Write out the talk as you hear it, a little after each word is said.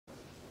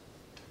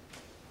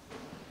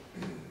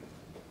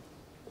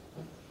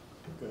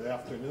Good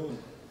afternoon.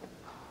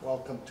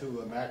 Welcome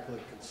to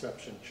Immaculate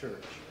Conception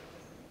Church.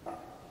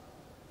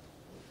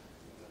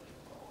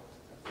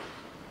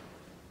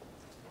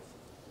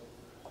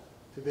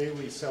 Today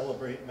we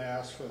celebrate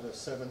Mass for the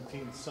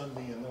 17th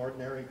Sunday in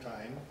Ordinary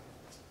Time,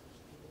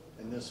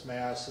 and this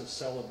Mass is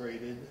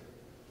celebrated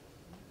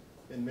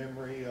in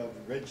memory of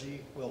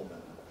Reggie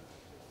Willman.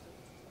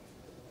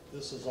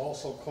 This is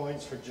also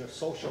coins for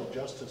Social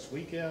Justice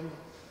Weekend.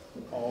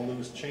 All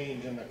loose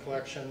change in the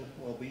collection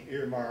will be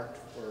earmarked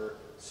for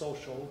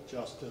social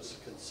justice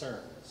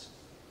concerns.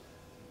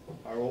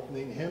 Our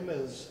opening hymn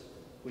is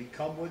We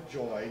Come With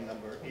Joy,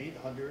 number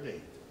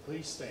 808.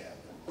 Please stand.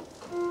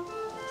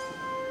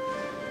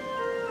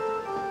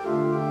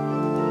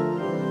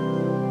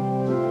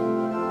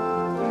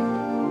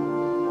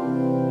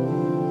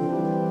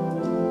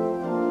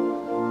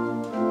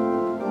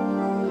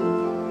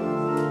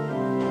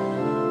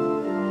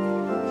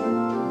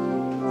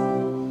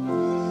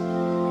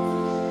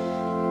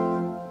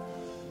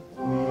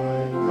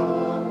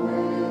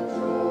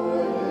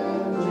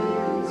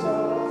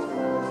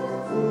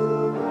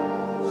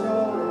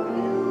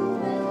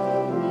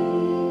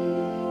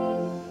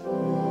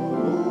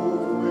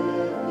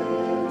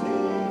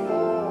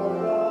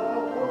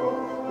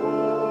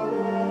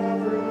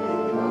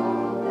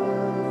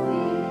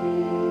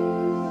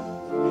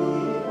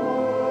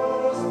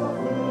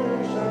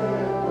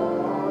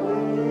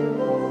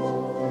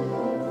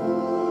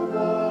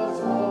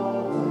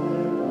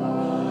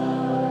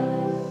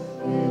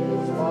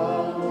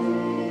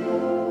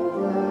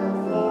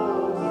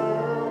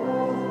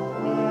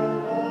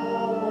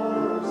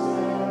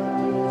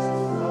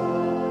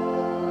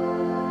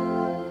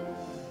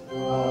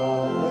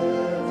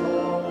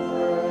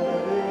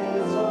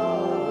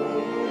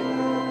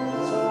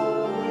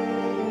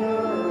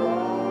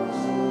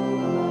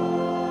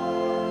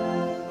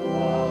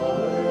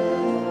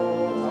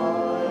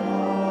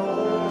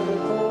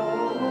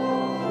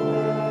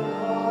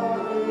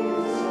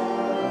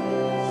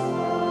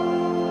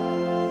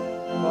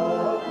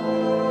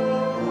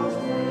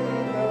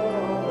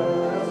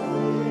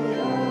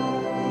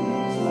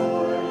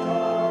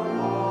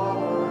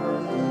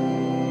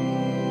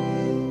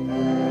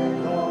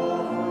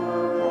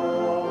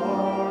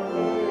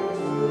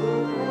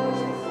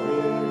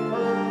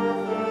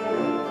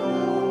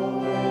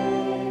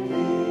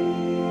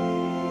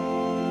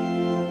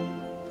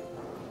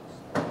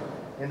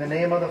 In the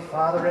name of the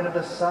Father, and of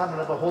the Son, and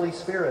of the Holy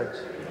Spirit.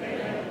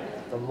 Amen.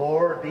 The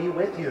Lord be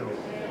with you.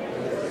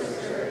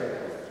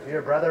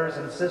 Dear brothers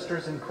and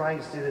sisters in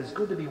Christ, it is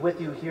good to be with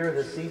you here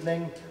this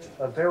evening.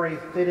 A very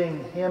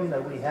fitting hymn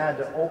that we had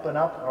to open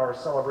up our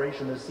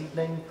celebration this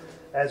evening,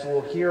 as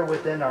we'll hear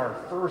within our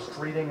first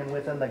reading and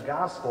within the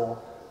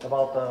Gospel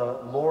about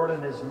the Lord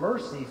and His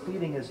mercy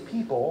feeding His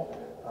people,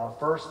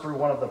 first through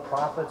one of the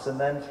prophets and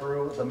then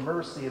through the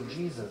mercy of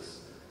Jesus.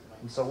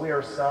 And so we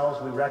ourselves,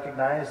 we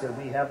recognize that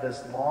we have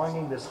this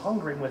longing, this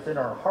hungering within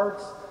our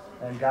hearts,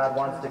 and God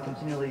wants to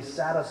continually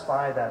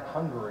satisfy that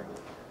hungering.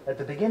 At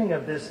the beginning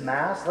of this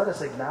Mass, let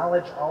us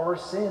acknowledge our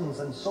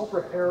sins and so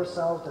prepare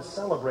ourselves to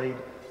celebrate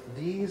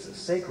these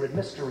sacred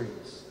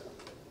mysteries.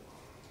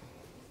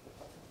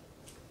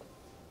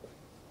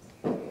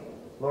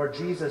 Lord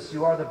Jesus,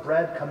 you are the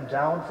bread come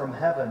down from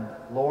heaven.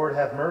 Lord,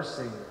 have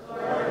mercy.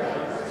 Lord,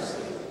 have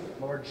mercy.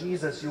 Lord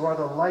Jesus, you are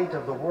the light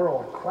of the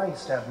world.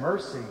 Christ, have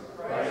mercy.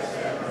 Christ,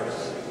 have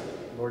mercy.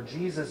 Lord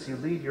Jesus, you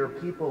lead your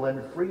people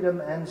in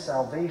freedom and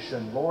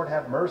salvation. Lord,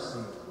 have mercy.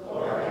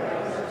 Lord,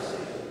 have mercy.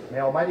 May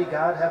Almighty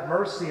God have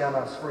mercy on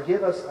us,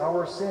 forgive us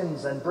our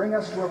sins, and bring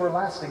us to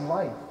everlasting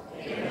life.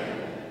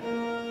 Amen.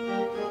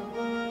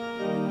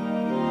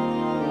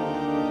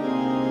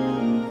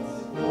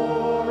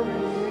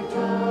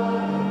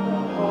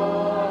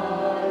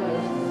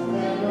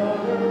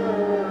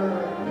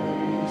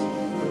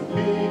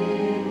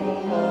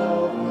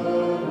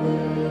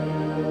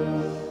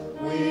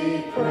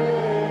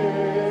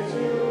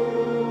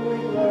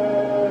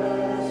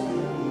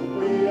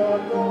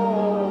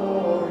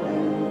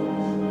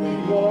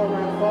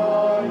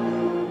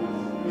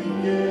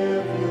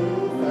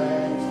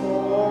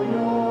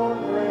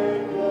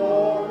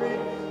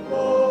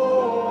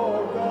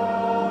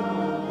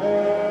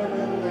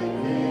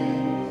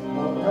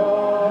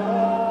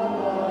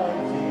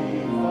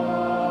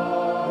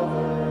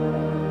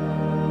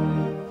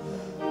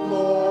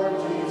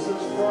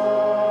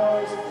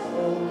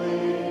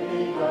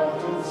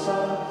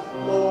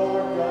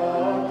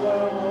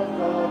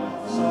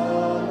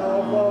 Son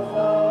of the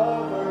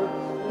Father,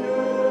 you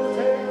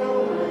take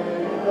away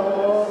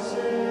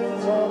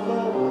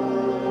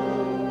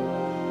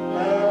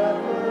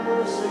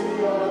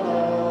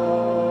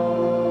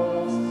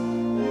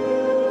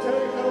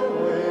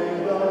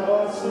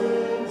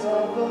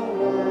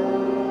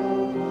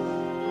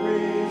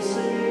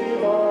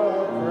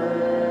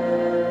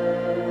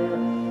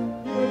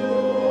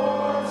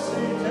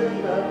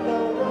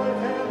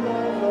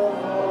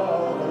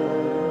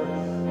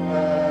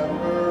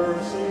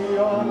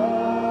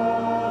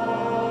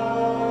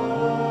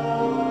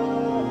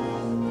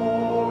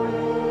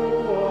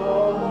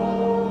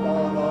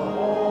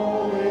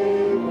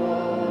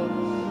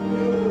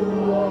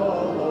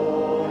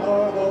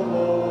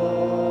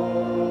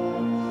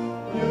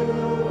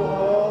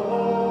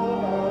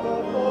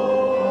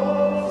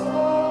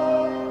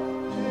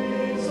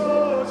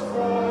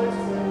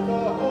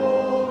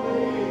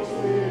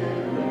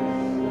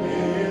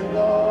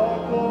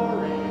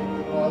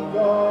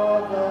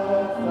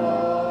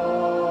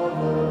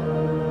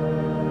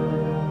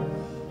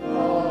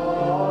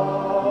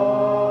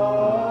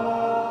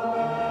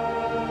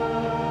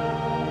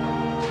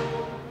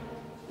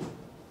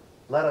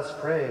Let us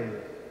pray.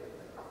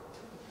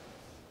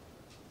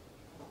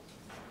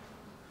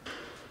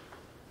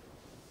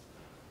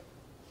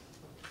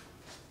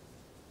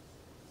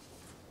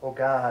 O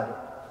God,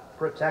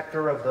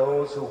 protector of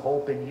those who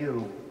hope in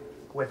you,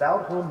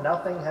 without whom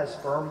nothing has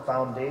firm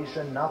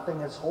foundation,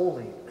 nothing is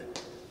holy,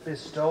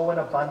 bestow in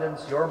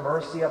abundance your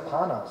mercy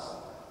upon us,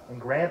 and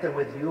grant that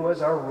with you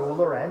as our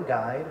ruler and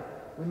guide,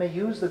 we may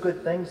use the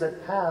good things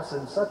that pass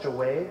in such a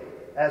way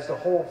as to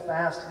hold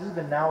fast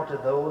even now to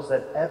those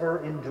that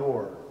ever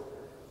endure.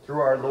 Through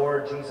our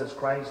Lord Jesus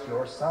Christ,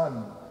 your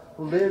Son,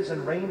 who lives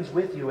and reigns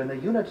with you in the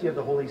unity of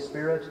the Holy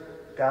Spirit,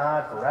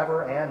 God,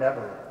 forever and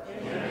ever.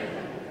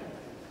 Amen.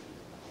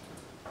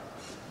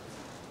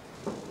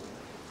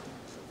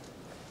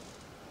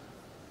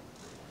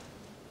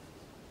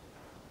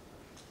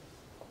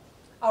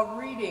 A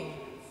reading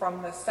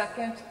from the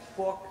second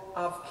book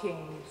of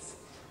Kings.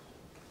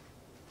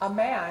 A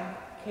man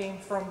came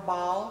from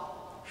Baal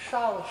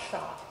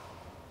Shalishah,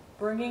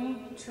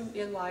 bringing to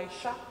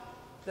Elisha,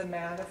 the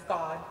man of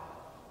God,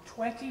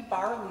 20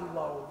 barley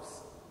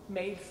loaves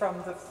made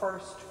from the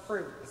first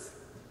fruits,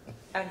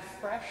 and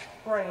fresh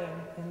grain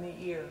in the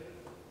ear.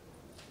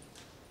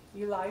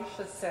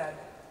 Elisha said,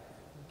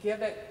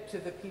 "Give it to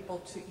the people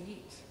to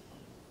eat."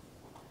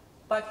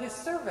 But his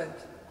servant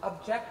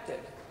objected.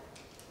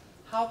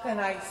 "How can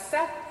I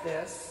set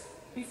this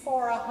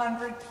before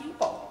 100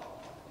 people?"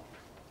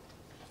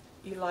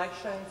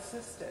 Elisha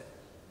insisted,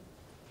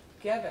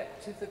 "Give it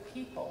to the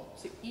people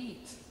to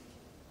eat.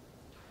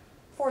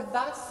 For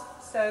thus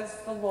says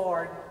the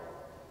Lord,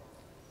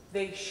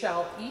 they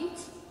shall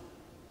eat,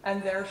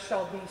 and there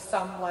shall be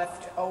some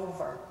left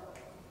over.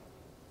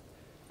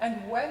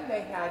 And when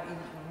they had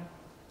eaten,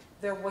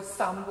 there was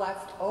some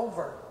left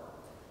over,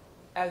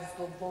 as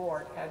the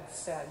Lord had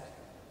said."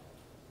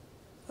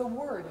 The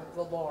word of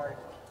the Lord.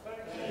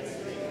 Thanks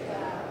be to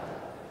God.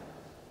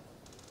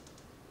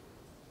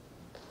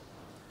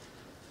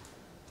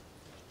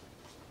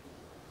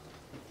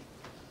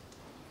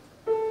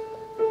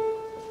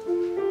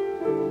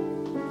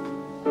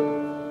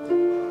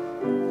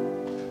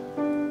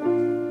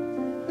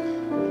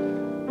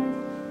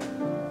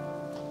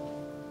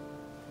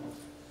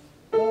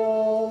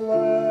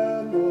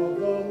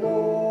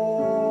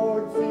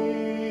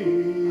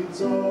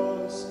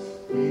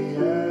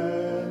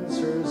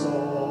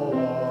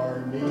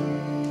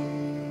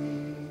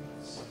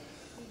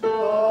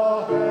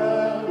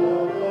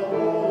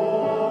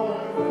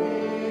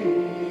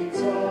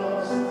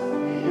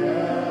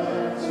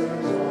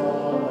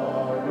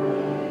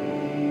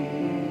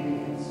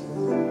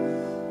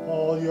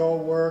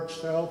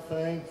 Shall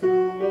thank you,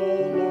 O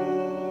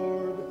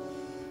Lord,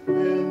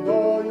 and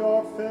all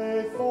your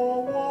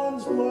faithful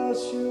ones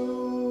bless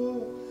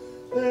you.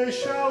 They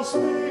shall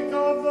speak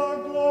of the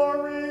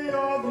glory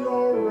of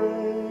your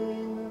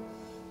reign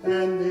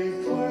and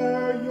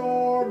declare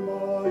your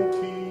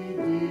mighty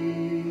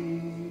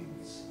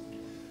deeds.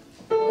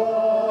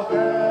 The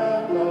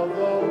hand of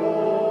the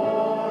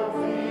Lord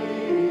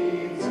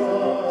feeds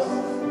us,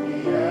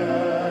 he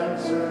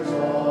answers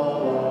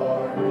all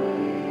our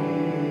needs.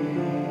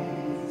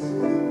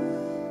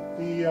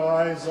 The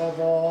eyes of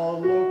all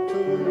look to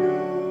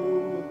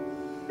you,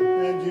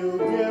 and you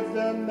give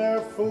them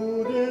their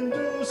food in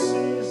due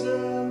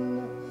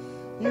season.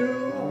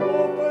 You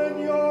open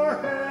your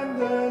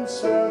hand and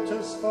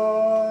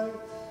satisfy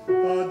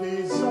the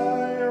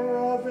desire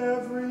of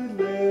every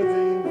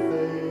living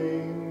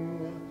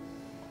thing.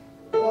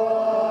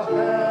 The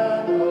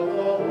hand of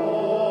the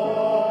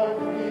Lord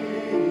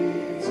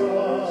feeds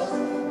us,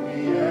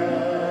 he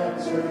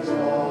answers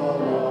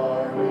all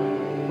our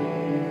needs.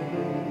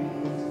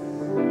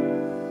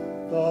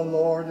 The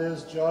Lord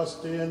is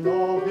just in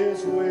all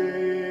his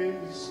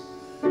ways,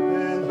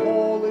 and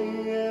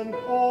holy in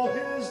all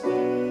his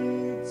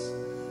deeds.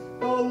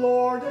 The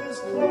Lord is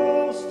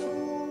close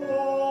to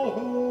all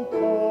who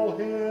call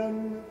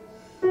him,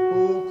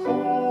 who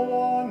call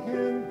on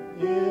him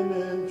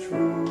in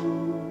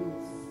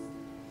truth.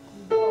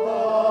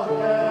 The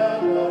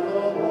hand of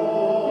the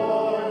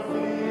Lord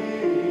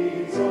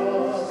feeds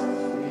us,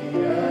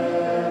 he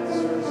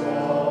answers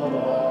all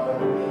our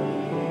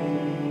needs.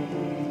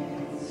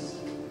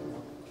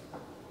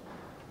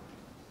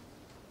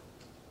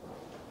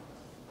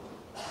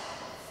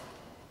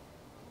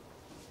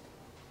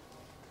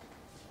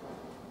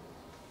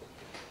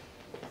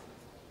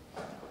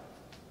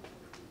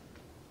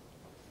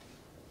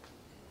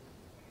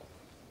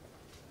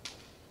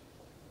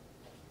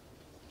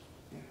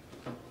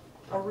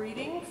 A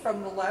reading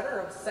from the letter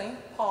of St.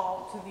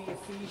 Paul to the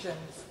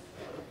Ephesians.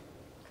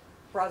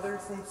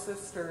 Brothers and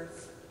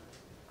sisters,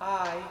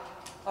 I,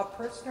 a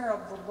prisoner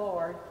of the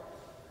Lord,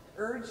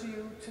 urge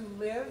you to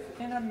live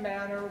in a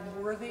manner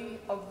worthy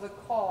of the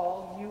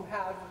call you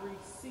have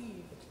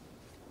received,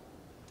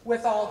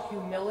 with all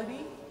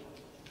humility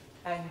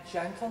and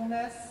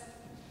gentleness,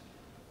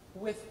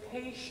 with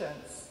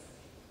patience,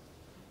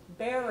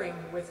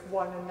 bearing with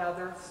one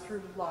another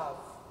through love,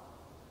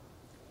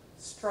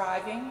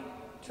 striving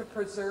to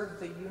preserve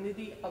the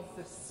unity of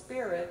the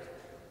Spirit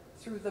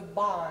through the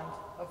bond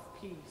of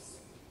peace.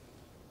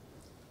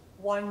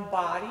 one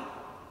body,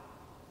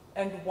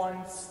 and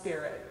one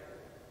Spirit,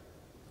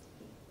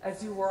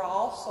 as you were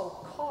also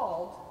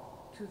called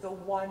to the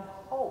one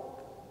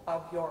hope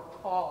of your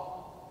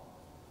call.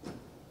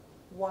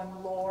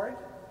 One Lord,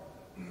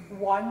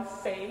 one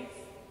faith,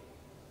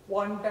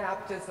 one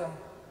baptism,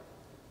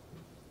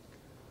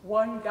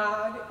 one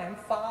God and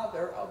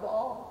Father of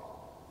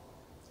all,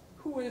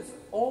 who is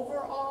over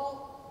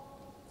all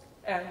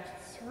and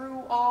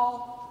through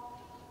all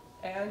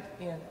and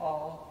in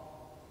all.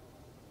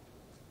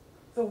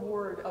 The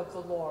word of the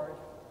Lord.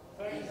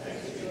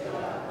 Thanks be to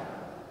God.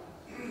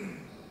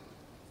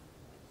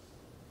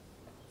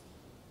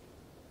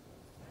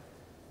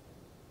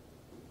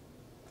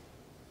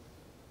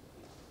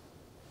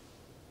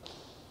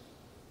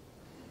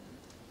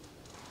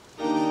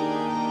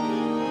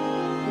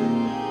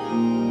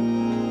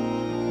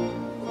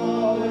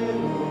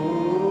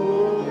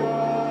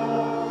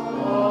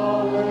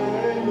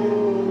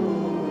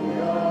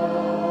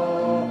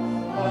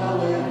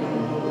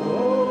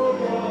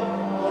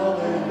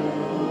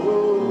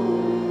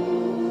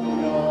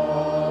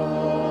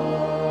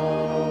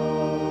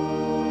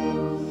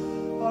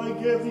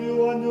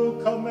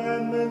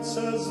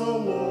 Says the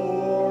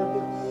Lord,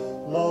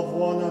 love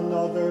one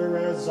another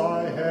as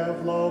I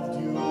have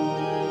loved you.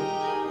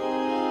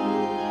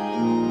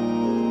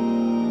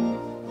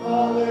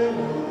 Hallelujah,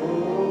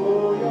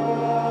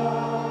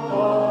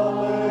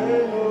 hallelujah,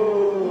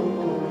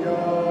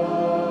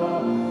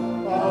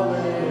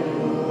 hallelujah,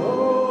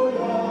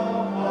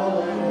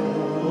 hallelujah.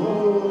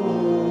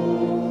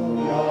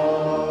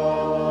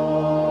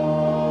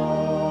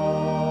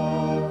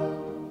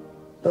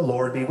 The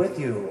Lord be with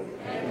you.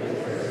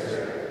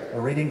 A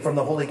reading from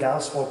the Holy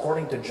Gospel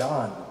according to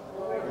John.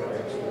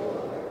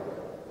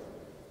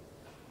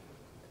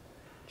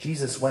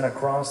 Jesus went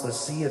across the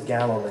Sea of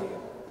Galilee.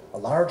 A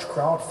large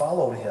crowd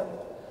followed him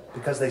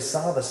because they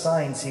saw the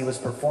signs he was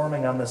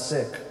performing on the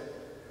sick.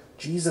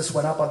 Jesus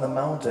went up on the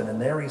mountain,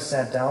 and there he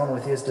sat down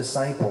with his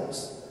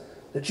disciples.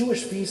 The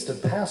Jewish feast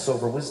of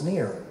Passover was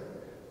near.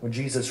 When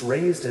Jesus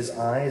raised his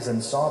eyes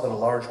and saw that a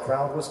large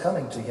crowd was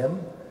coming to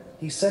him,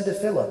 he said to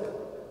Philip,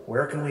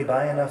 "Where can we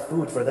buy enough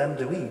food for them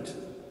to eat?"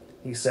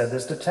 He said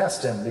this to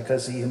test him,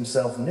 because he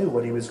himself knew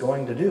what he was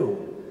going to do.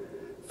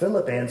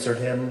 Philip answered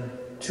him,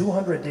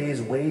 200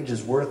 days'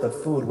 wages worth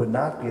of food would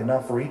not be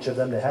enough for each of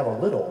them to have a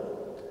little.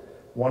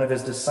 One of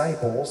his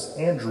disciples,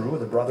 Andrew,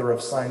 the brother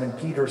of Simon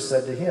Peter,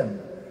 said to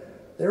him,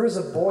 "There is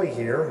a boy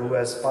here who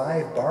has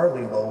 5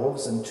 barley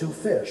loaves and 2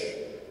 fish,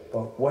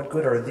 but what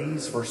good are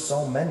these for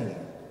so many?"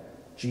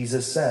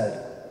 Jesus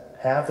said,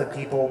 "Have the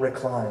people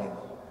recline."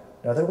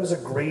 Now there was a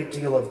great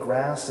deal of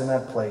grass in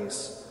that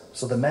place,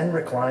 so the men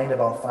reclined,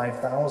 about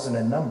 5,000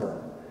 in number.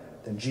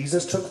 Then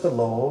Jesus took the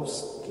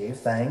loaves, gave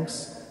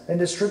thanks, and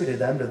distributed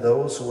them to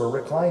those who were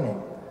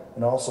reclining,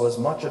 and also as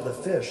much of the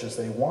fish as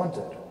they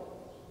wanted.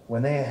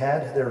 When they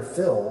had their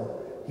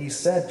fill, he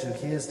said to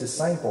his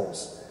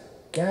disciples,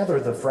 "Gather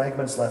the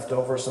fragments left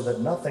over so that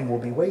nothing will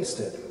be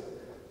wasted."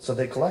 So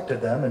they collected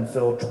them and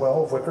filled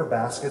 12 wicker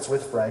baskets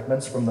with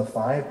fragments from the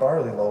 5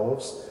 barley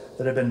loaves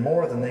that had been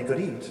more than they could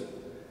eat.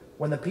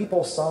 When the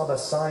people saw the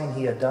sign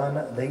he had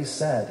done, they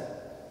said,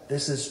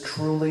 "This is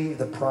truly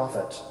the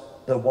prophet,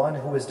 the one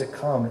who is to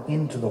come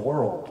into the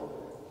world."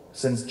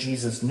 Since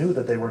Jesus knew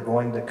that they were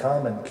going to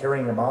come and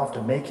carrying him off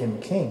to make him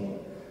king,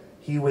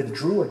 he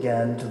withdrew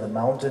again to the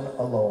mountain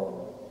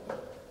alone.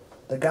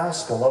 The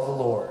Gospel of the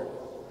Lord.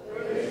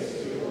 Praise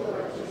to you,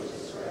 Lord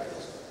Jesus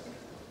Christ.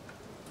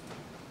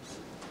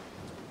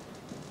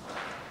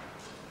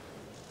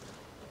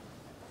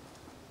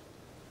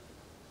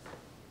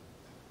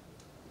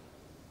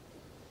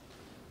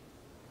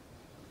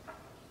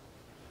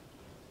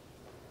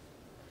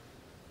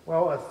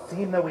 Well, a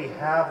theme that we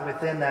have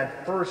within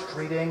that first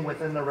reading,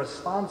 within the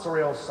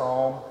responsorial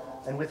psalm,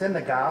 and within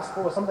the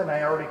gospel is something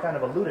I already kind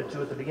of alluded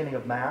to at the beginning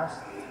of Mass,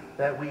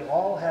 that we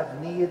all have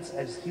needs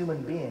as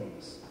human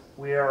beings.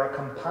 We are a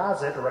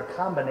composite or a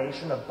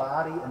combination of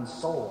body and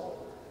soul.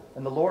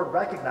 And the Lord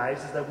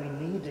recognizes that we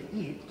need to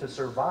eat to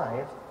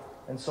survive.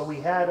 And so we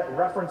had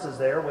references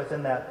there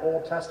within that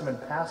Old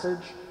Testament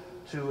passage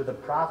to the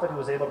prophet who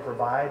was able to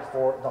provide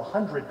for the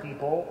 100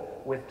 people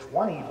with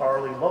 20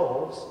 barley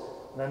loaves.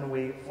 And then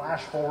we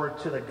flash forward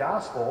to the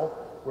gospel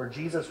where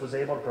Jesus was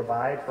able to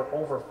provide for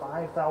over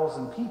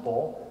 5,000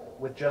 people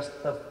with just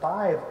the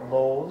 5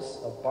 loaves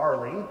of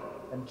barley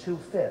and 2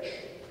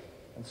 fish.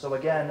 And so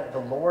again, the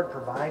Lord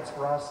provides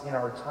for us in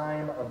our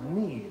time of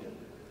need.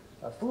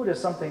 Food is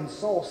something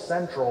so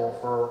central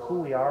for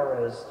who we are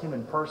as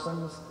human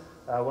persons.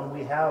 When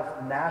we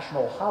have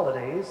national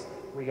holidays,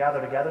 we gather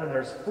together and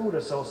there's food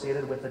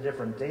associated with the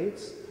different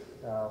dates.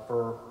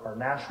 For our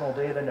National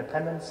Day of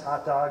Independence,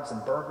 hot dogs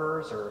and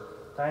burgers, or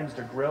times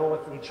to grill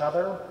with each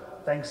other.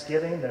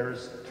 Thanksgiving,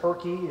 there's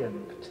turkey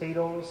and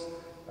potatoes.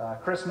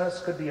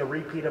 Christmas could be a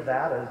repeat of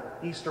that.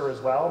 Easter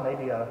as well,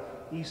 maybe a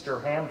Easter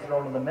ham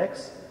thrown in the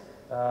mix.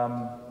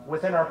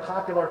 Within our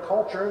popular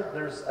culture,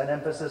 there's an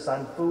emphasis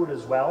on food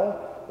as well.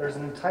 There's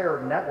an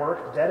entire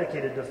network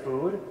dedicated to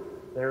food.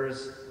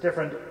 There's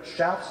different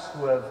chefs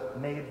who have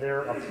made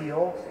their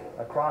appeal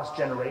across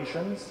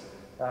generations.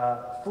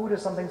 Food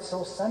is something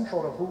so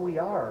central to who we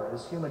are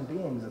as human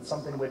beings. It's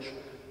something which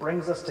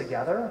brings us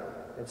together.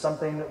 It's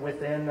something that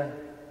within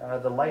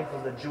the life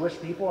of the Jewish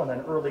people and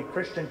then early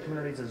Christian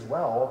communities as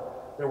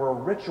well, there were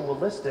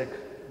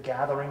ritualistic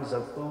gatherings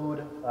of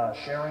food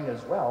sharing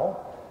as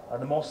well.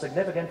 The most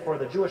significant for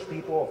the Jewish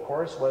people, of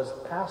course, was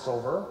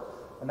Passover,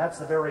 and that's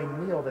the very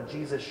meal that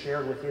Jesus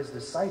shared with his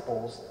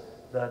disciples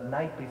the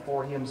night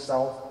before he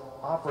himself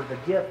offered the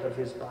gift of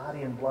his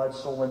body and blood,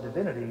 soul, and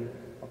divinity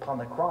upon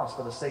the cross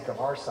for the sake of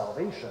our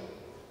salvation.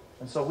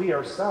 And so we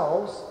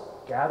ourselves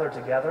gather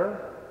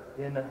together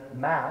in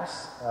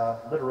Mass,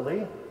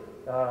 literally.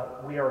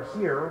 We are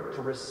here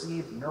to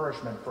receive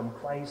nourishment from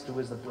Christ, who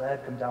is the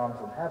bread come down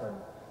from heaven.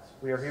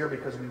 We are here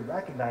because we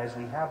recognize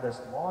we have this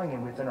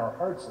longing within our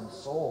hearts and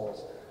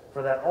souls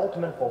for that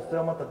ultimate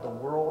fulfillment that the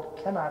world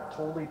cannot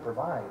totally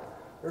provide.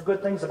 There are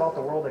good things about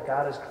the world that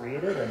God has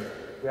created, and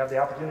we have the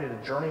opportunity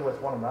to journey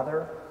with one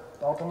another.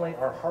 But ultimately,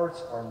 our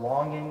hearts are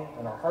longing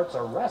and our hearts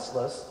are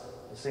restless,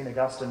 as St.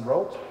 Augustine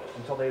wrote,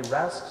 until they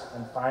rest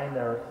and find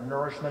their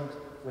nourishment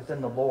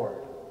within the Lord.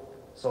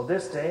 So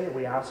this day,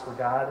 we ask for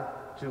God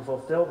to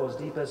fulfill those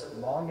deepest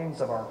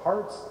longings of our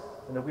hearts,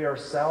 and that we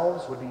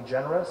ourselves would be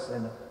generous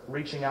in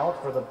reaching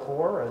out for the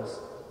poor, as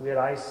we at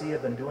IC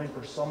have been doing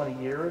for so many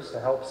years to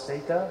help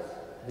SECA,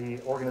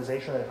 the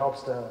organization that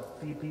helps to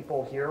feed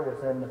people here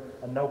within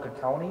Anoka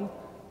County,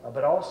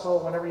 but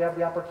also whenever you have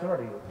the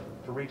opportunity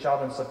to reach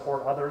out and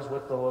support others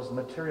with those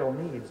material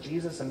needs.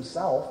 Jesus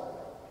himself,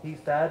 he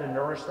fed and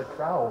nourished the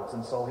crowds,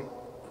 and so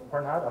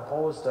we're not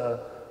opposed to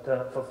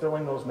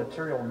fulfilling those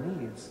material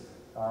needs,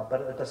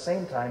 but at the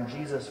same time,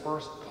 Jesus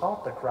first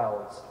taught the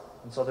crowds,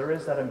 and so there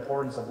is that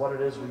importance of what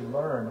it is we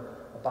learn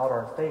about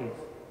our faith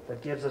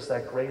that gives us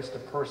that grace to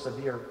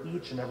persevere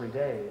each and every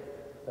day,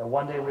 that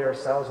one day we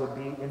ourselves would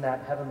be in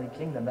that heavenly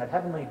kingdom, that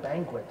heavenly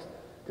banquet,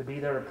 to be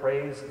there to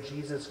praise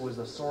Jesus, who is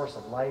the source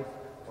of life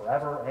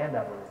forever and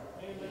ever.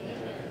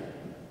 Amen.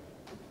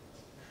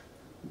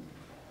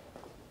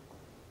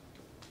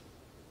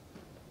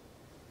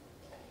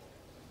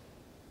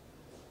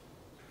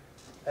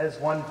 As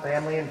one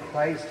family in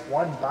Christ,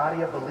 one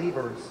body of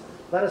believers,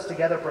 let us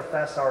together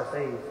profess our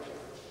faith.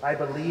 I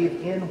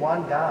believe in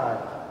one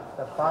God,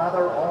 the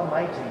Father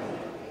Almighty,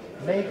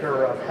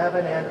 maker of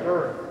heaven and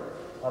earth,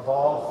 of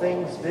all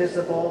things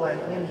visible and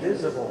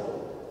invisible.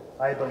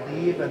 I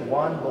believe in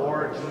one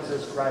Lord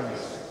Jesus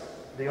Christ,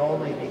 the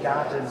only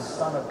begotten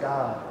Son of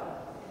God,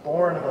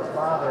 born of the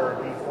Father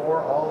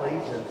before all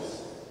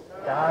ages,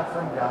 God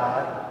from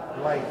God,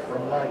 light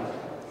from light,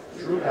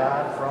 true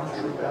God from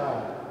true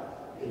God,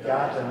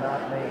 begotten,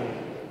 not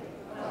made,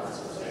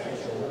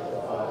 consubstantial with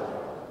the Father.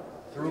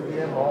 Through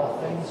him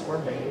all things were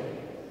made.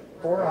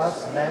 For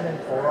us men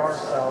and for our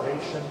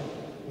salvation,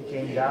 he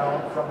came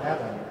down from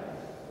heaven,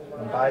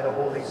 and by the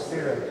Holy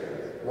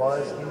Spirit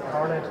was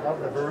incarnate of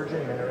the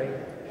Virgin Mary,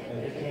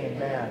 and became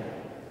man.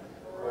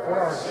 For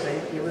our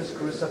sake he was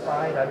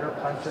crucified under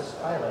Pontius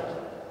Pilate.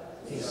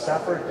 He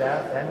suffered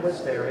death and was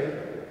buried,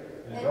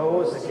 and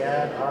rose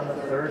again on the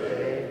third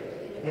day,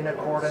 in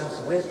accordance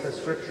with the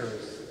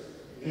Scriptures.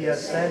 He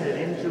ascended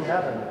into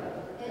heaven,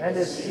 and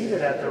is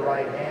seated at the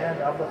right hand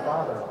of the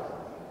Father.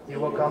 He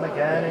will come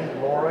again in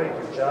glory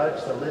to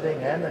judge the living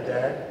and the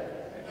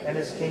dead, and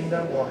his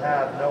kingdom will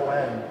have no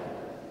end.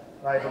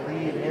 I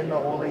believe in the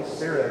Holy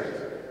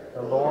Spirit,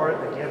 the Lord,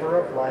 the giver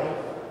of life,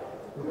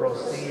 who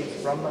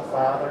proceeds from the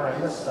Father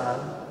and the Son,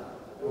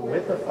 who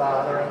with the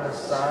Father and the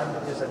Son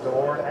is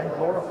adored and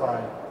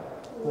glorified,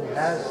 who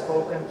has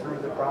spoken through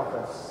the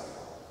prophets.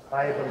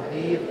 I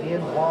believe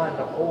in one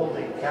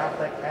holy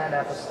Catholic and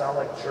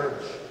Apostolic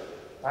Church.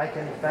 I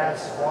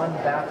confess one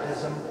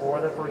baptism for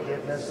the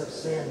forgiveness of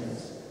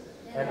sins,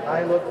 and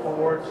I look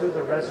forward to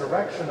the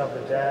resurrection of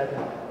the dead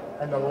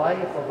and the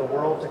life of the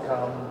world to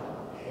come.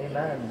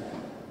 Amen.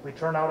 We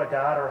turn now to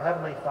God, our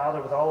Heavenly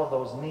Father, with all of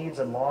those needs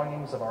and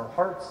longings of our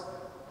hearts,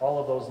 all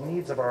of those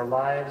needs of our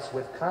lives,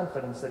 with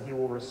confidence that he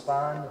will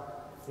respond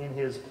in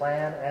his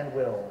plan and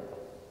will.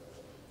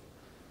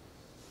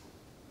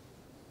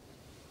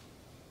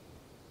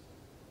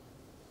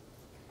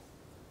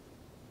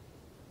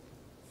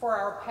 For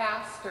our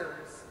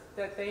pastors,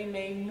 that they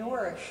may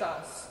nourish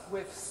us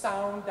with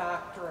sound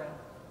doctrine,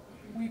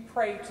 we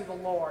pray to the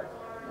Lord.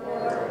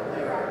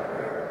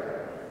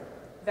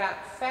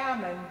 That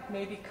famine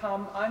may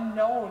become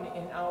unknown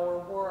in our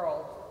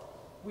world,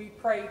 we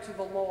pray to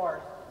the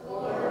Lord.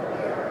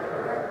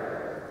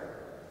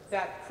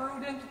 That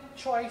prudent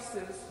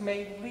choices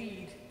may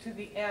lead to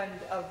the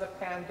end of the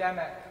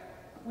pandemic,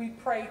 we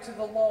pray to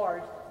the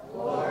Lord.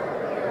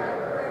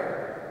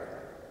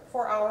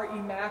 For our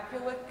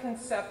Immaculate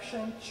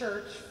Conception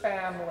Church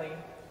family,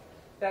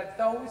 that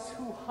those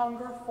who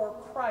hunger for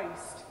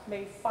Christ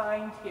may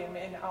find him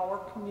in our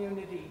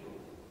community,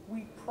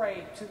 we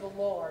pray to the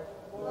Lord.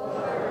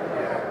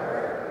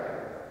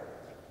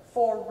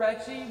 For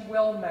Reggie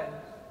Willman,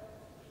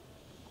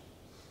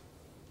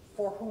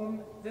 for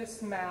whom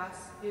this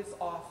Mass is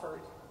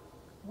offered,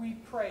 We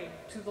pray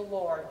to the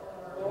Lord.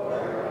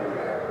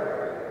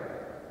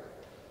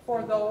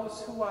 For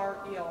those who are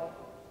ill,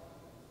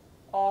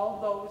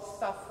 all those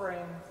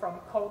suffering from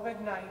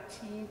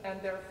COVID-19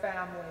 and their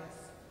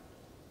families,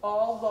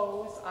 all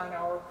those on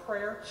our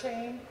prayer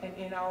chain and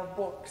in our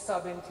books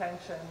of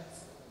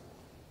intentions,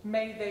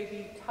 may they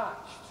be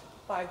touched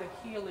by the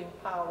healing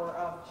power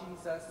of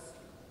Jesus.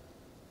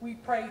 We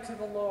pray to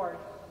the Lord.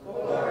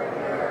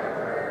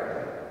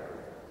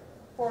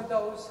 For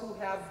those who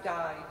have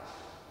died,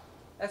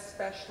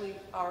 especially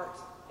Art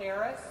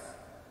Harris,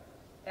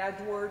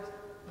 Edward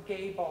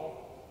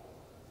Gable,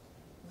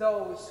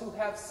 those who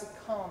have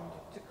succumbed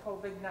to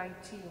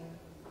COVID-19,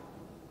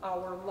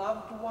 our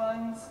loved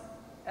ones,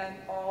 and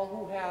all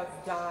who have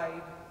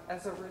died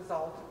as a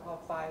result of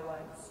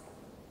violence.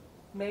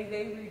 May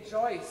they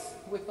rejoice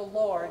with the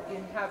Lord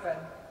in heaven.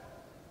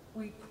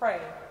 We pray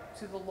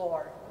to the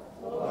Lord.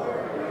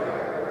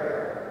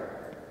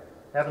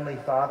 Heavenly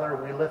Father,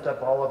 we lift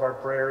up all of our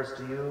prayers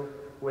to you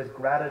with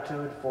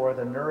gratitude for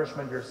the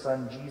nourishment your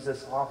Son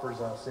Jesus offers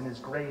us in his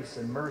grace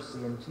and mercy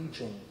and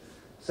teaching.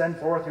 Send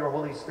forth your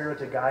Holy Spirit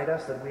to guide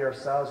us, that we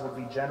ourselves will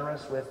be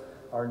generous with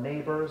our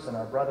neighbors and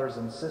our brothers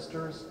and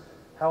sisters.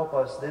 Help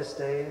us this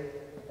day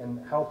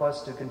and help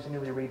us to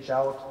continually reach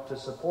out to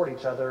support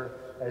each other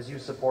as you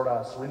support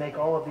us. We make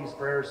all of these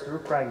prayers through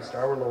Christ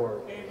our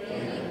Lord.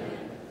 Amen.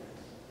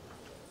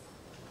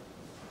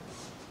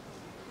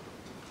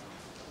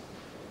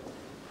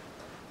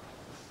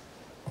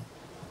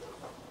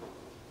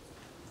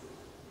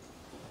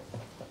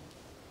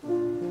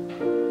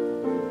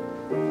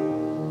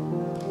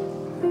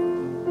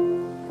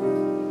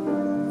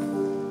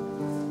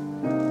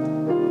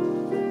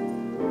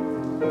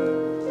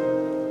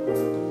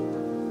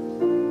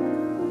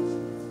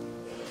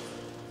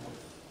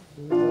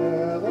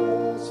 Let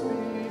us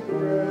be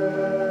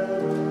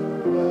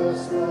bread,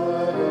 blessed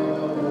by the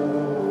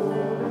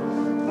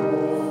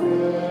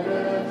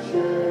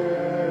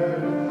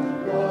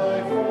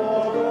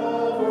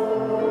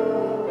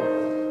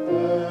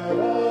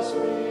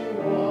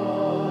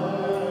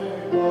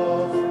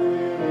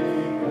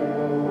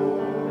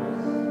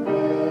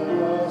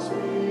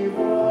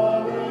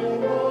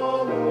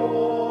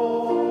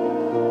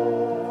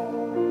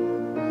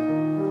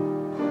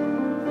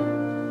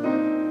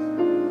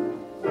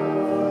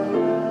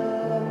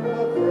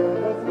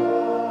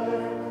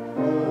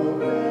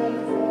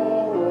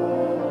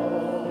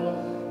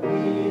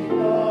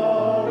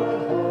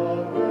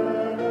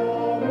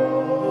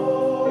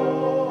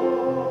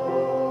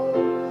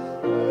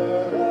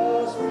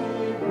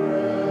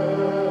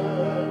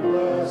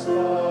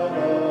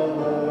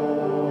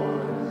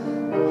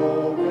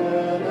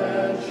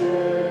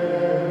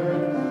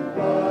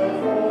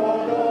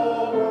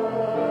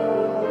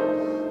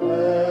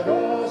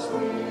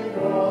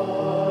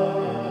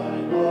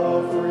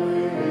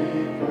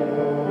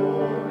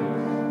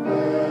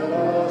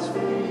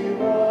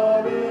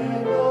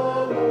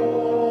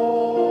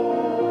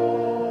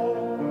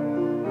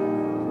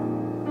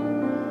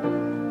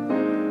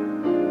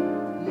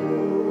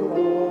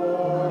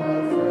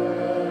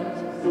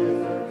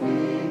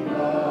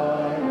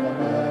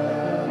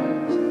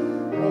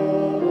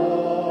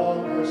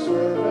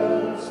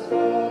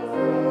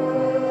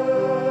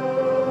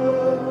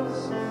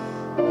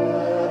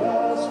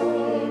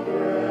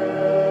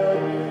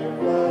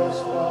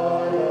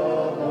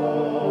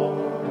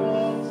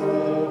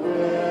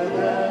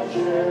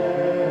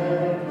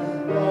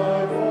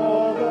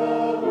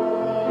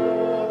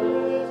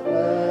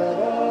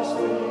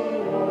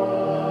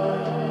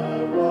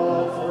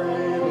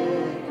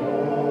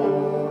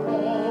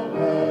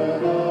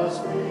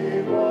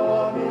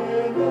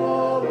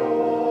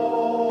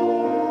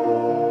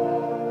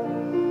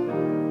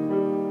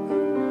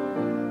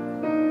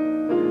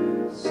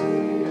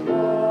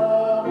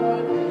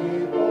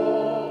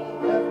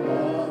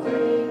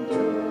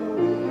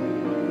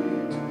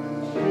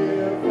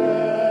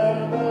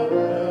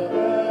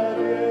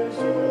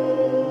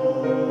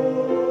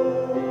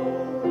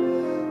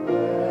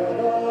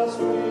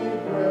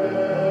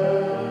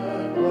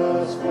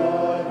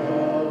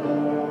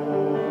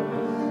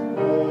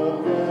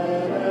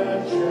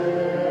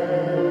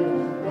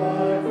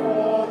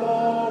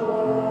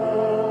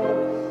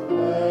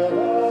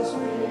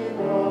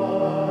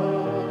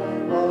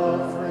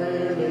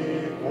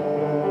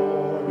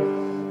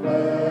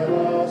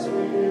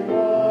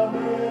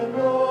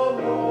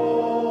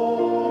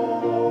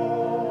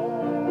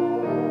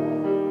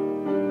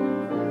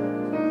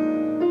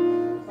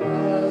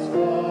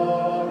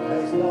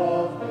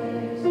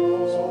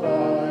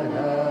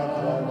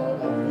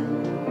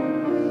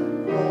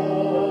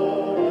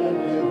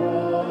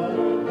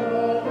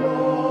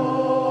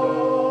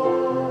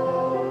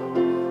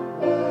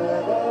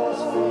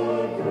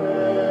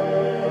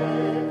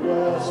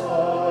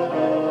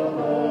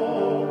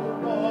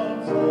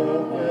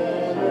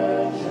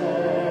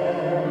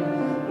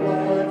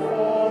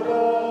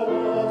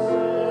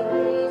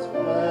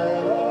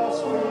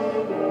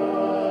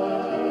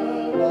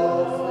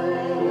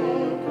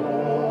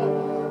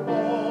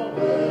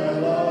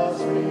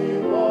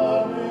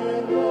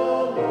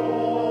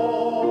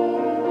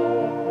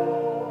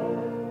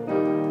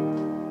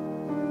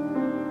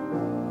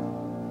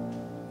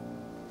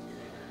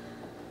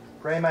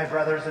Pray, my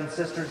brothers and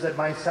sisters, that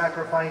my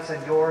sacrifice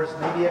and yours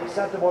may be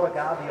acceptable to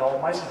God, the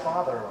Almighty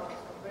Father.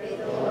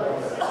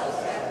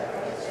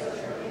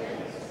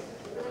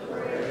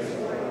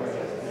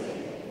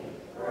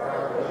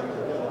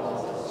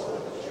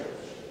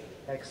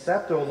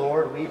 Accept, O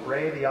Lord, we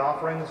pray, the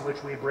offerings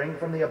which we bring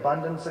from the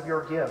abundance of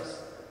your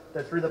gifts,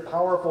 that through the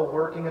powerful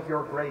working of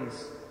your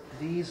grace,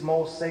 these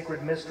most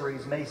sacred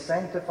mysteries may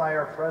sanctify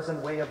our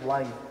present way of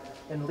life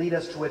and lead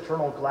us to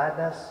eternal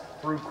gladness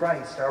through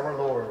Christ our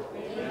Lord.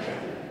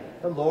 Amen.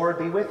 The Lord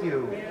be with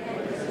you.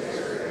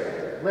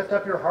 With lift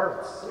up your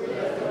hearts.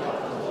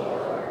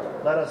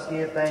 Let us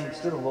give thanks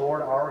to the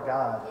Lord our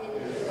God.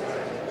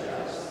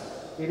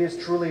 It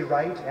is truly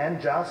right and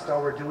just,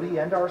 our duty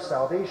and our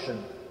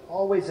salvation,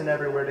 always and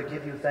everywhere to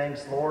give you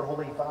thanks, Lord,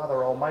 Holy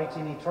Father, Almighty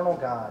and eternal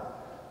God.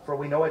 For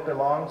we know it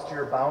belongs to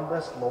your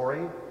boundless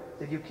glory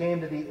that you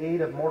came to the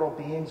aid of mortal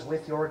beings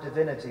with your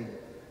divinity,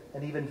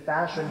 and even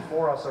fashioned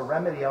for us a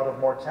remedy out of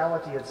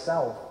mortality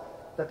itself,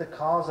 that the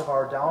cause of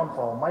our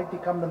downfall might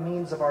become the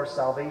means of our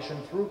salvation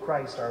through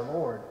Christ our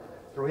Lord.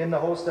 Through him the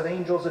host of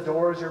angels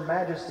adores your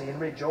majesty and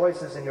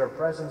rejoices in your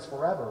presence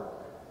forever.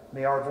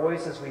 May our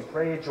voices, we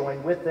pray,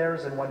 join with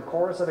theirs in one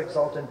chorus of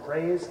exultant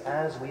praise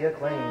as we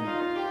acclaim.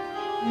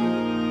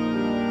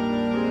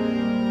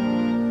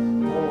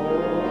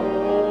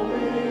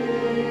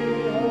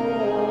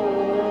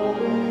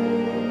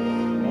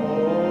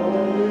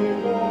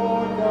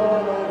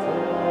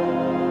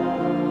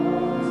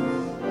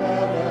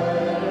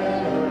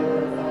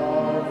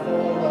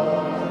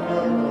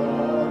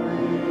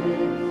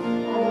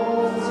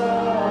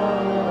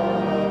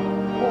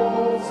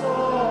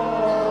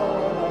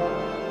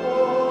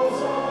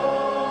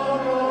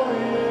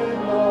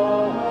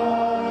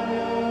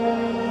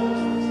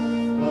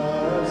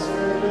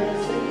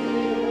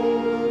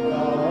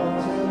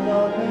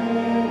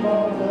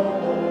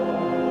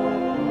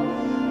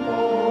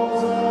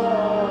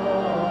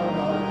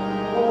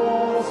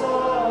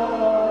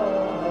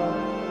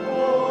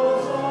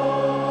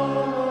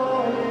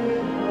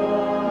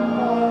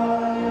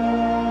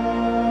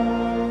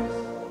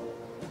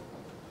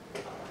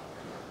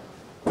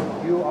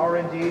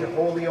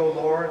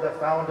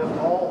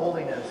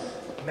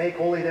 Make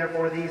holy,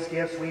 therefore, these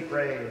gifts, we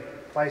pray,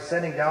 by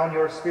sending down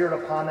your Spirit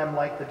upon them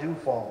like the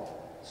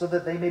dewfall, so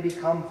that they may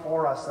become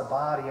for us the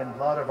body and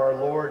blood of our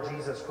Lord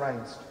Jesus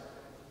Christ.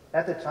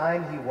 At the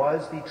time he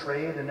was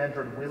betrayed and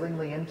entered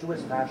willingly into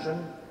his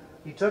passion,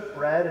 he took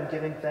bread and,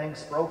 giving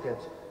thanks, broke it,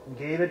 and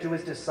gave it to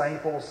his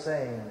disciples,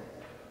 saying,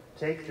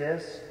 "Take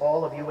this,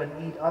 all of you, and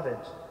eat of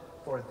it,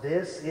 for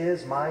this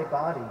is my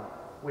body,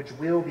 which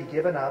will be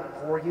given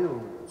up for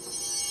you."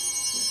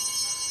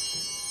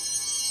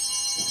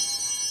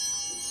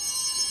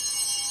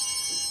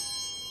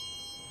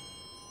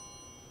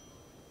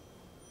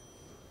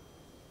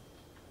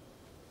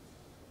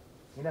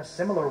 In a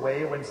similar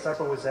way, when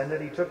supper was ended,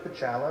 he took the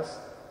chalice,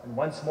 and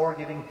once more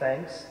giving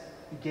thanks,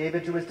 he gave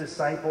it to his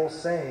disciples,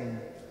 saying,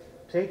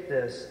 "Take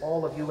this,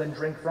 all of you, and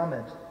drink from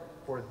it,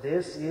 for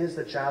this is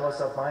the chalice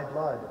of my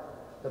blood,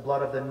 the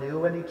blood of the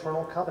new and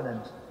eternal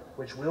covenant,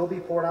 which will be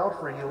poured out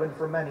for you and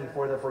for many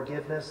for the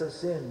forgiveness of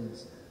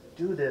sins.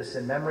 Do this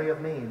in memory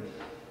of me."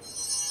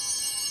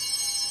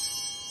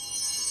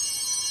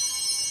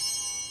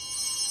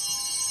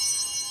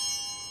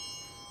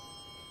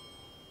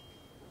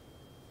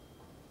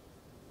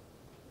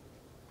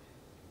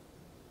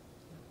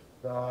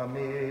 The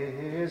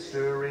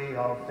mystery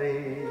of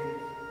faith.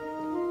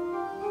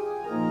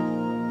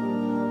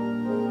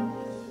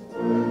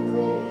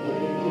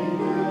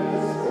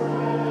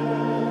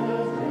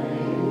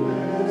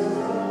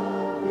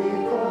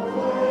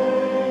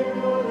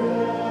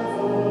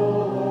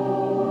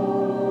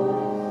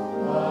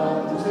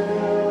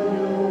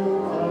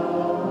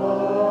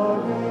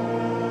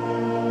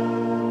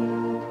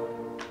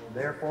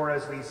 Therefore,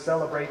 as we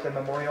celebrate the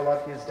memorial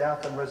of his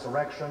death and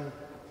resurrection,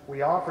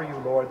 we offer you,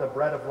 Lord, the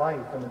bread of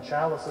life and the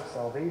chalice of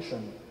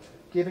salvation,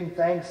 giving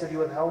thanks that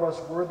you have held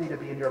us worthy to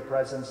be in your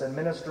presence and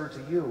minister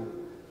to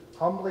you.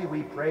 Humbly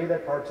we pray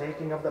that,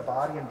 partaking of the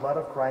body and blood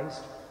of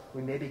Christ,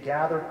 we may be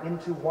gathered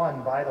into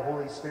one by the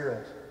Holy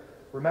Spirit.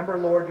 Remember,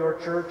 Lord, your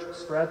church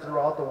spread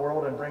throughout the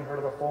world and bring her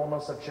to the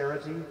fullness of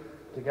charity,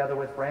 together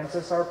with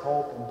Francis our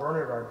Pope and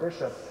Bernard our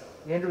Bishop,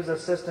 Andrew's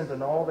assistant,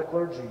 and all the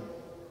clergy.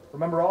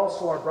 Remember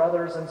also our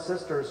brothers and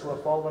sisters who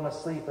have fallen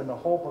asleep in the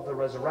hope of the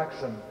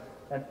resurrection,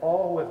 and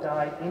all who have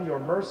died in your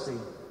mercy.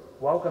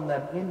 Welcome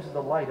them into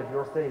the light of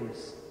your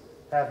face.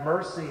 Have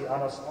mercy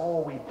on us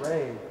all, we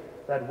pray,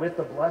 that with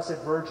the Blessed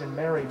Virgin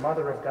Mary,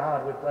 Mother of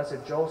God, with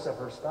blessed Joseph,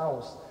 her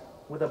spouse,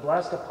 with the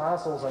blessed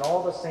apostles and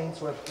all the saints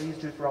who have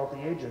pleased you throughout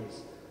the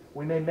ages,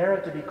 we may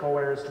merit to be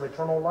co-heirs to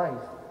eternal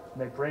life,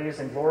 and may praise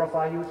and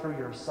glorify you through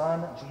your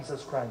Son,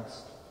 Jesus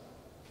Christ.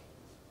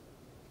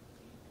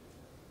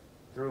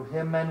 Through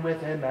him and with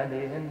him and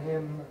in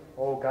him,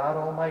 O God,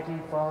 Almighty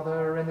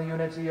Father, in the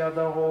unity of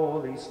the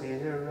Holy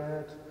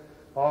Spirit,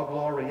 all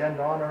glory and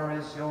honor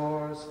is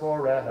yours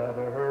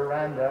forever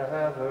and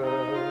ever.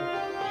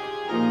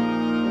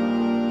 Amen.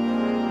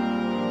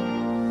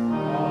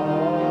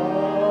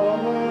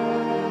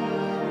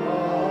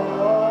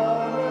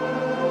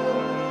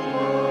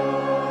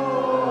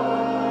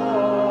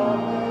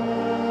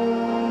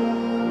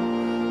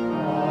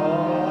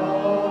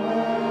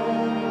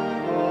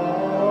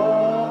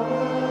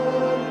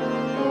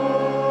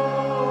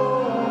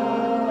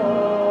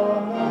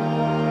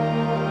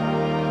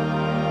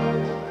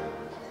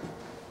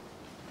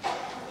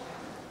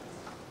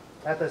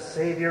 the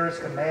Savior's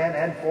command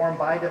and formed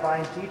by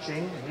divine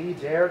teaching, we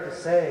dare to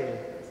say,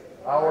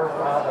 Our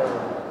Father,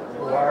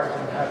 who art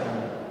in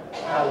heaven,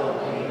 hallowed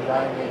be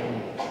thy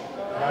name.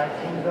 Thy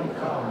kingdom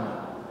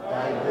come,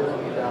 thy will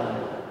be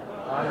done,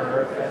 on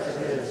earth as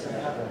it is in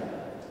heaven.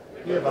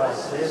 Give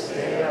us this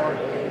day our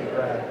daily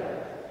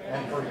bread,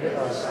 and forgive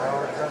us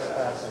our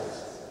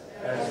trespasses,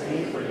 as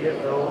we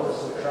forgive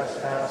those who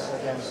trespass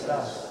against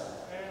us.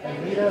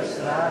 And lead us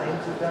not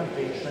into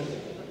temptation,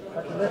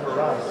 but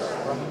deliver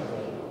us from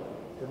evil.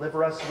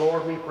 Deliver us,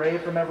 Lord, we pray,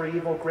 from every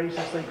evil.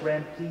 Graciously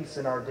grant peace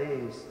in our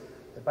days,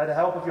 that by the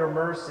help of your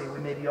mercy we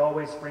may be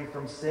always free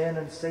from sin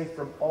and safe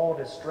from all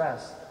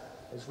distress,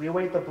 as we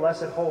await the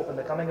blessed hope and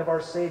the coming of our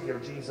Savior,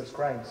 Jesus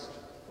Christ.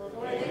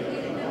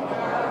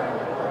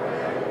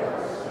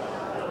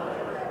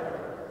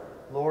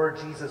 Lord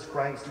Jesus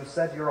Christ, who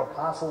said to your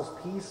apostles,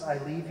 Peace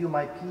I leave you,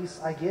 my peace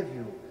I give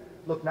you,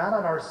 look not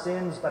on our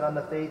sins, but on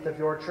the faith of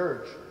your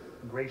church,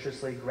 and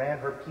graciously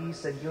grant her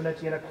peace and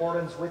unity in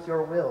accordance with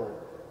your will,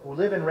 who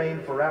live and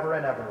reign forever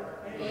and ever.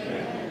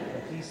 Amen.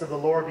 The peace of the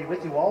Lord be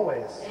with you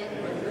always.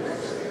 And with your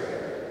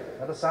spirit.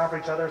 Let us offer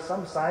each other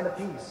some sign of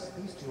peace.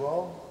 Peace to you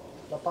all.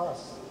 La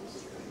paz.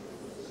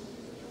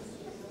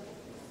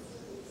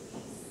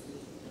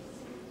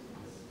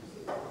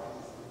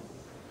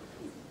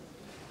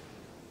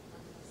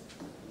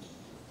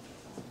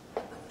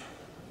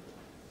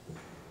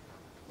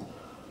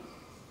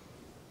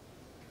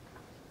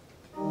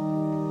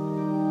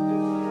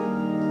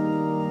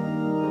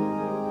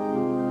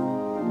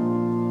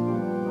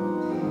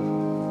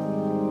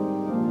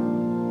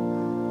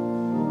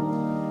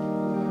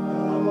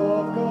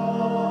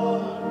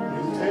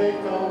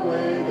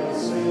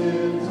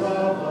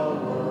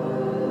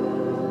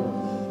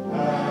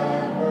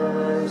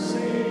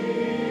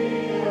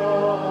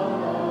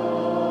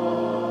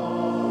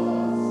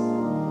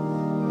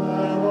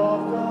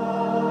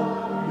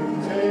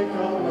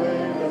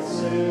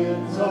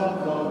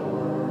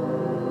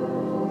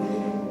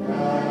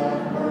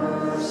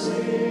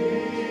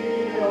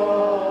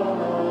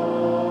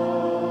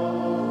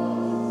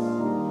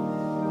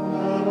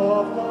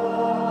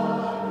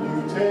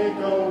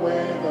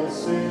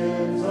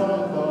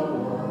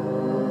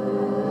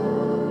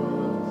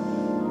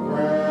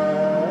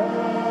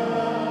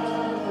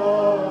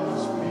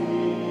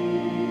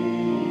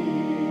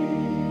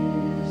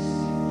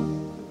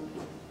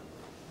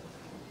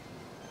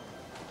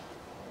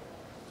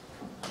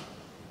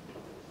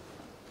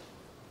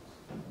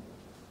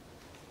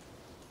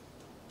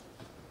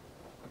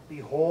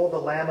 Behold the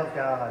Lamb of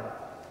God.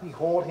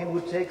 Behold him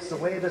who takes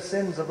away the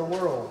sins of the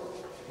world.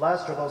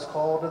 Blessed are those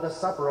called to the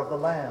supper of the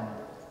Lamb.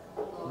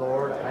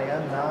 Lord, I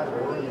am not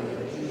worthy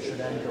that you should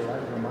enter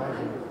under my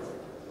roof,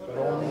 but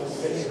only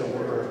say the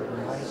word,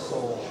 and my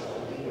soul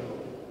shall be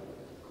healed.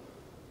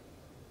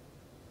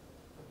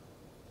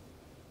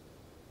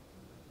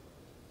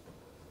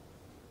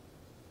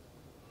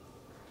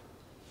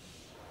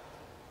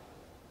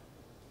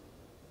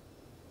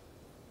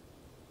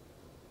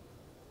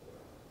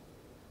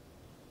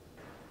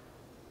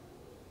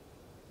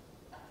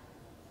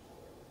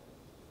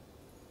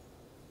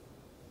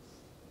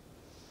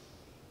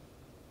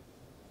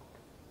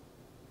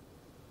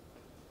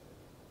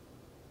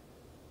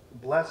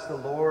 Bless the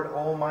Lord,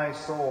 O my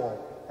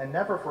soul, and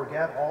never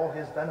forget all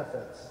his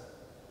benefits.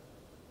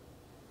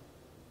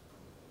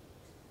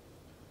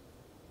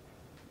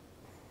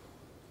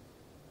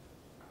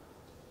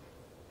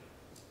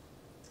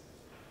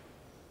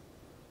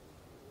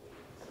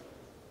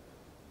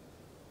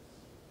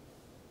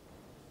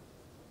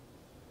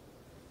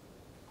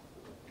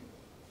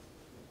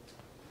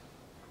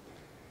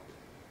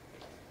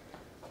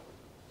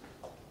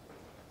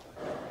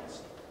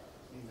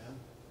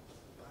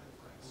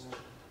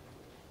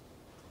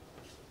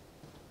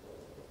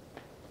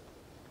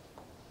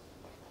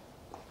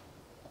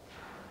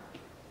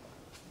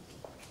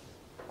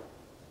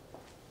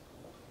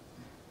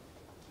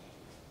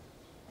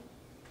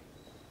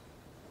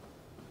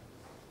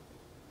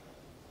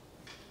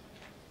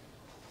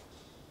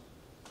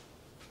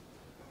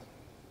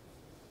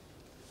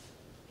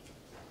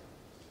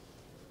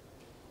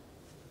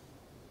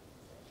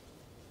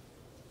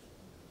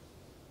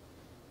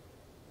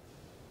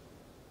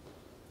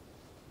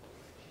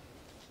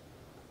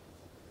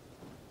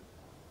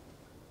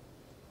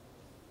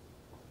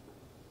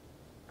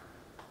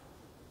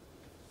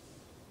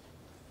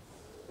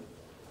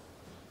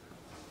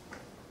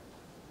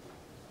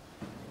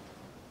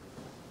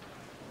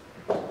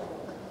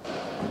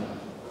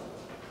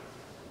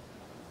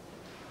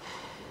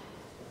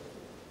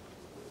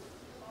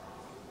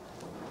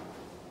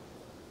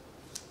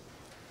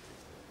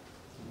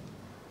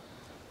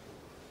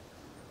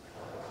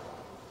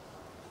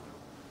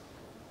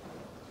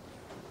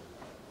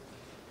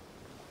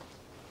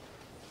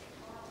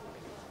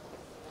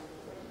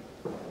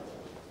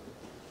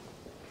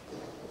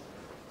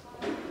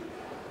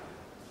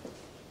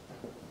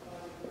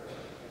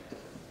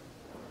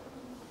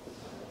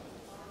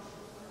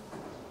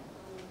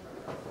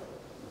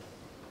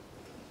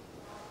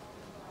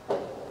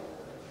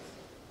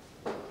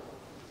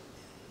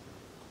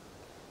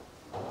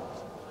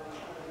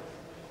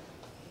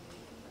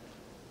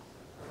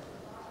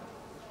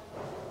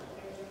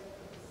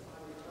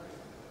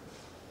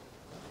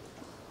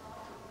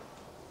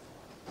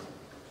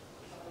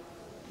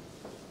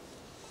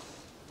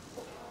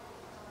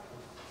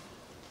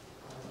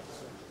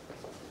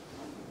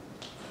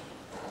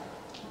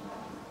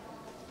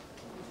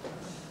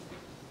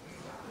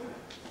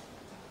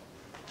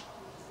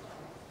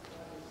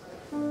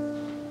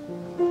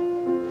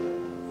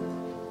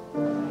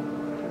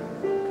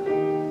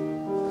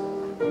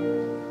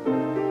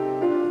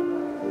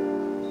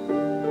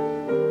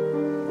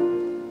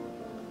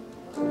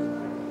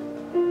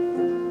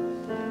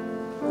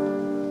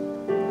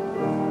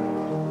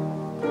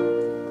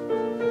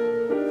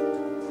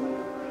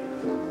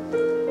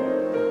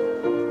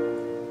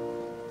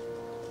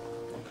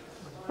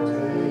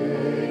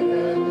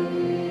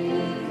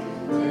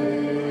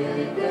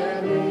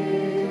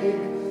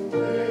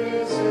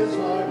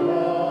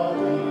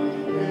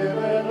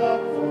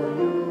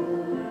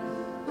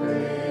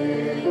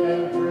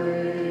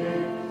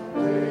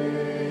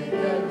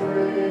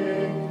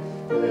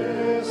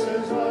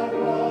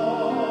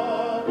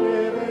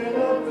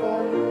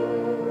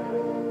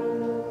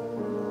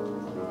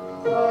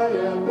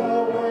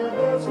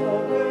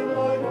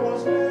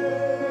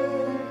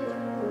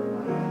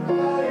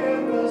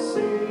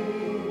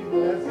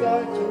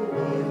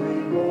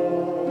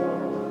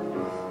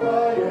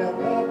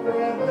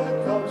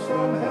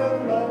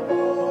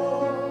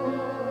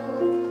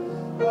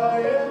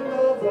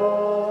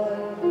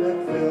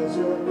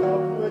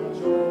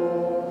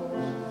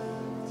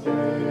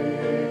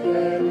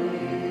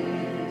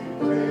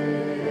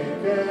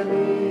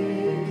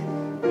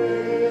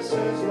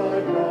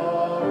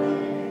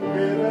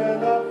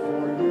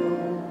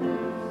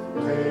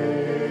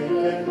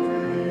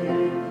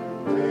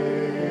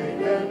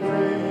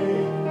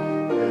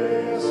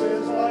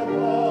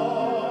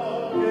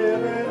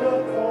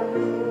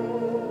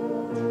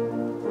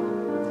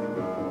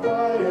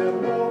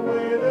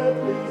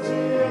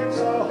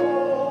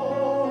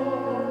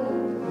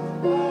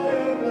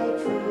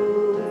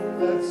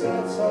 that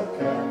sets a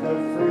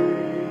captive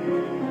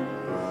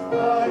free.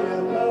 I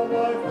am the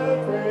life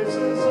that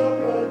raises up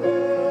the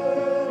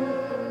dead.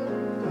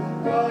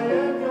 I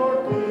am your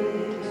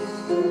peace,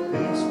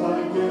 peace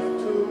my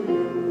gift to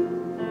you.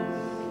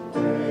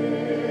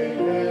 Take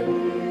and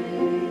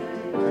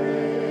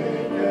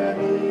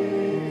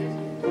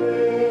eat,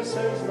 this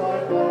is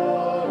my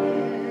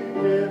body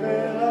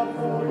given up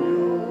for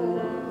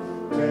you.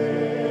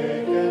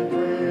 Take and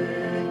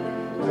drink,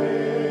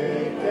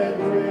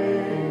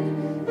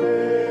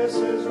 this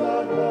is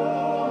my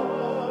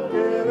blood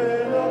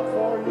given up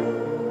for you.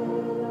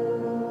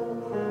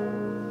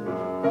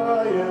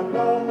 I am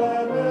the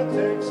Lamb that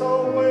takes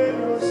away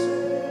your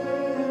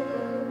sin.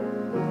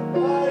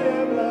 I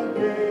am the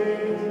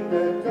gate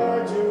that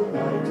guards you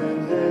night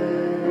and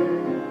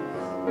day.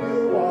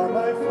 You are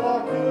my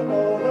flock, you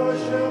know the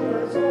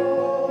shepherd's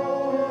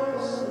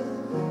voice.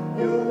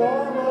 You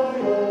are my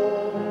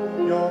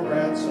own, your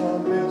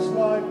ransom is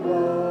my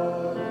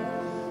blood.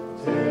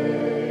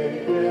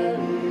 Take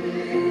and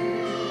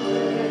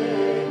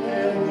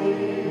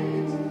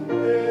eat,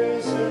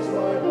 this is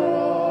my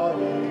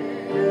body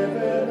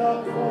given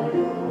up for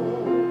you.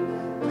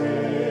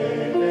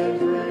 Take and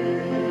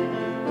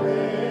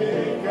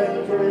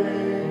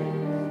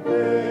drink,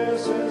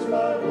 this is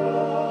my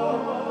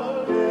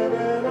blood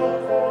given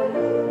up for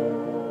you.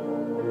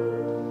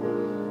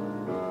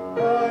 I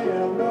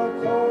am the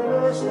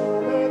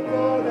cornerstone that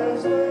God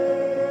has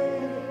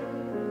laid,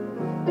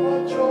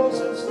 a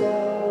chosen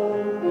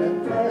stone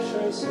and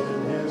precious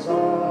in his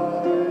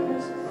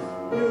eyes.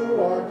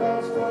 You are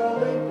God's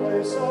dwelling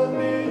place, on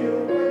me you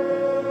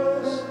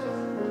rest,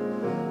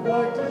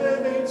 like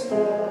living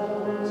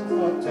stones,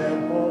 a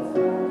temple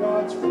for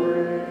God's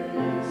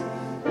praise.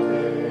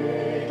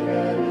 Take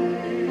and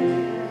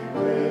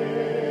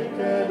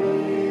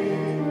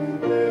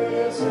eat,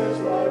 this is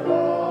my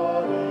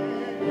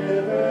body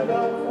given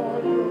up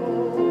for you.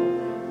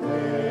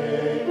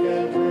 Take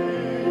and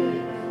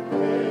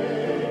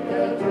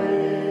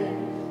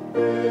drink,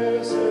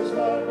 this is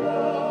my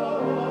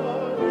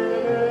blood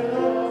given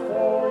up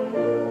for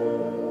you.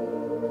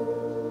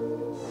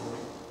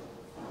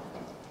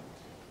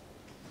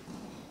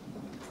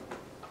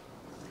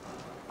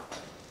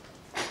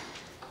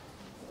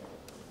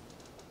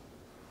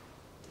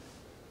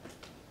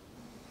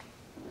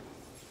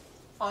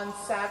 On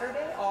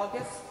Saturday,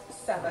 August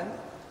 7th,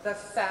 the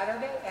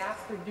Saturday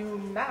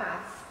afternoon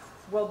Mass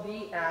will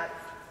be at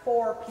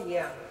 4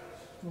 p.m.,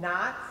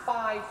 not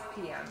 5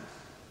 p.m.,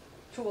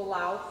 to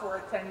allow for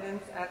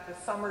attendance at the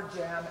Summer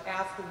Jam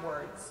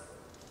afterwards.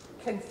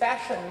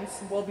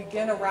 Confessions will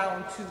begin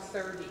around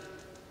 2:30.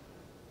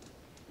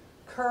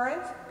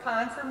 Current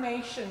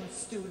confirmation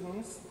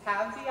students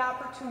have the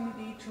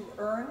opportunity to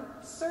earn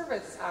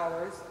service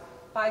hours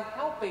by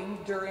helping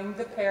during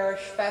the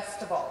parish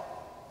festival.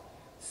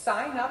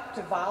 Sign up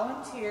to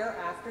volunteer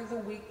after the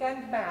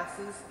weekend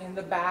masses in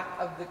the back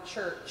of the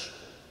church,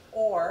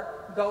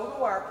 or go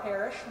to our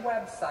parish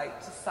website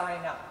to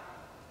sign up.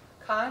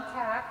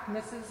 Contact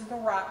Mrs.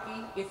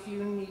 Naraki if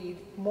you need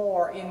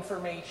more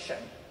information.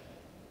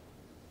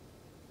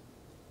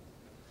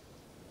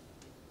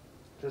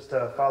 Just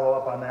to follow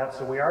up on that,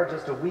 so we are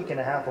just a week and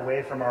a half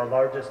away from our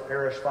largest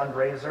parish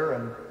fundraiser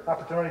and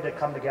opportunity to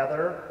come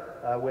together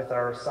with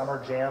our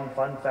Summer Jam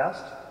Fun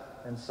Fest.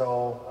 And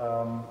so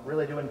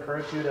really do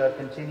encourage you to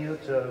continue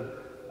to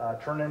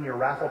turn in your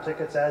raffle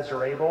tickets as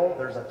you're able.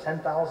 There's a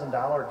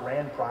 $10,000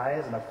 grand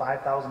prize and a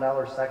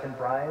 $5,000 second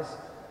prize.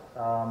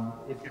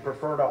 If you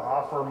prefer to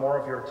offer more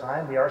of your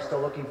time, we are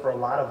still looking for a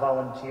lot of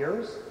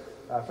volunteers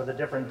for the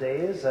different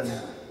days. And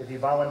if you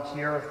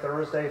volunteer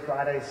Thursday,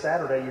 Friday,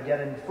 Saturday, you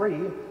get in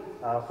free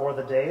for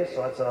the day.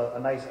 So that's a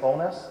nice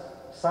bonus.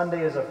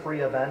 Sunday is a free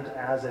event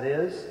as it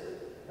is.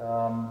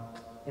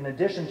 In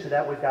addition to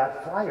that, we've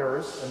got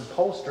flyers and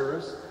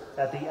posters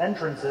at the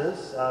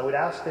entrances. We'd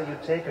ask that you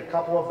take a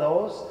couple of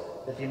those.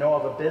 If you know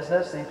of a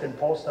business that you can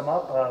post them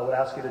up, we'd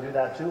ask you to do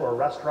that too, or a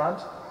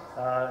restaurant.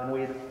 And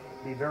we'd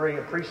be very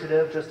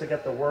appreciative just to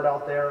get the word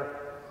out there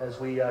as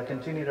we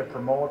continue to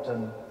promote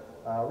and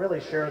really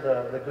share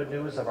the good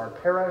news of our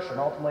parish and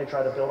ultimately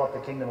try to build up the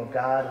kingdom of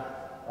God,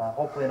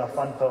 hopefully in a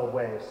fun-filled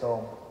way.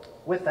 So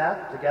with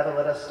that, together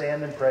let us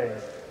stand and pray.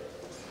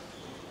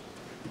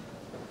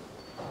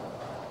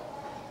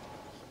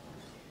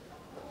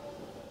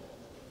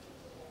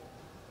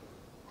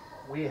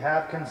 We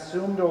have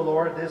consumed, O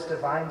Lord, this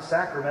divine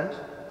sacrament,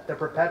 the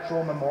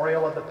perpetual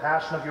memorial of the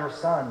passion of your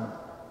Son.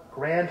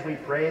 Grant, we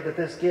pray, that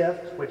this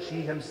gift, which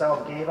he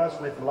himself gave us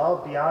with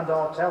love beyond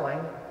all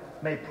telling,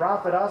 may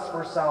profit us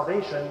for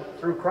salvation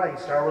through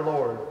Christ our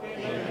Lord.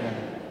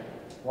 Amen.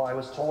 Well, I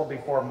was told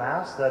before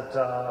Mass that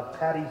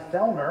Patty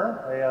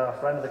Fellner, a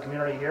friend of the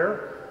community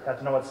here, got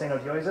to know at St.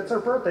 Odio's. It's her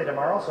birthday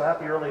tomorrow, so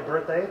happy early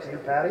birthday to you,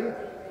 Patty.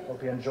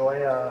 Hope you enjoy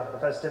the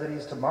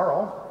festivities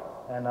tomorrow.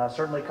 And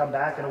certainly come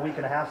back in a week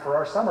and a half for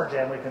our Summer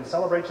Jam. We can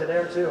celebrate you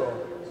there too.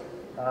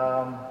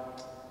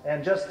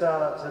 And just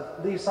to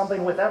leave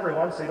something with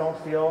everyone so you don't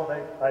feel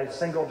that I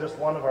singled just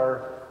one of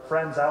our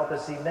friends out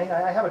this evening,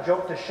 I have a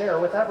joke to share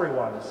with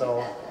everyone.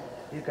 So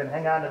You can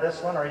hang on to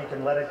this one or you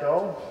can let it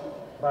go.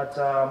 But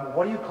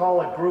what do you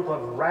call a group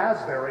of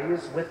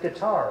raspberries with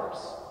guitars?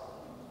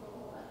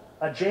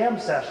 A jam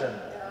session.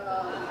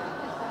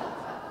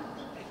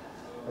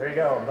 There you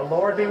go. The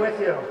Lord be with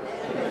you.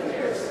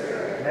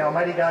 May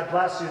Almighty God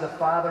bless you, the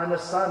Father and the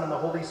Son and the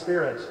Holy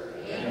Spirit.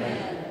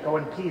 Amen. Go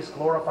in peace,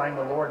 glorifying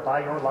the Lord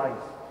by your life.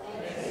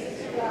 Thanks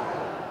be to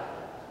God.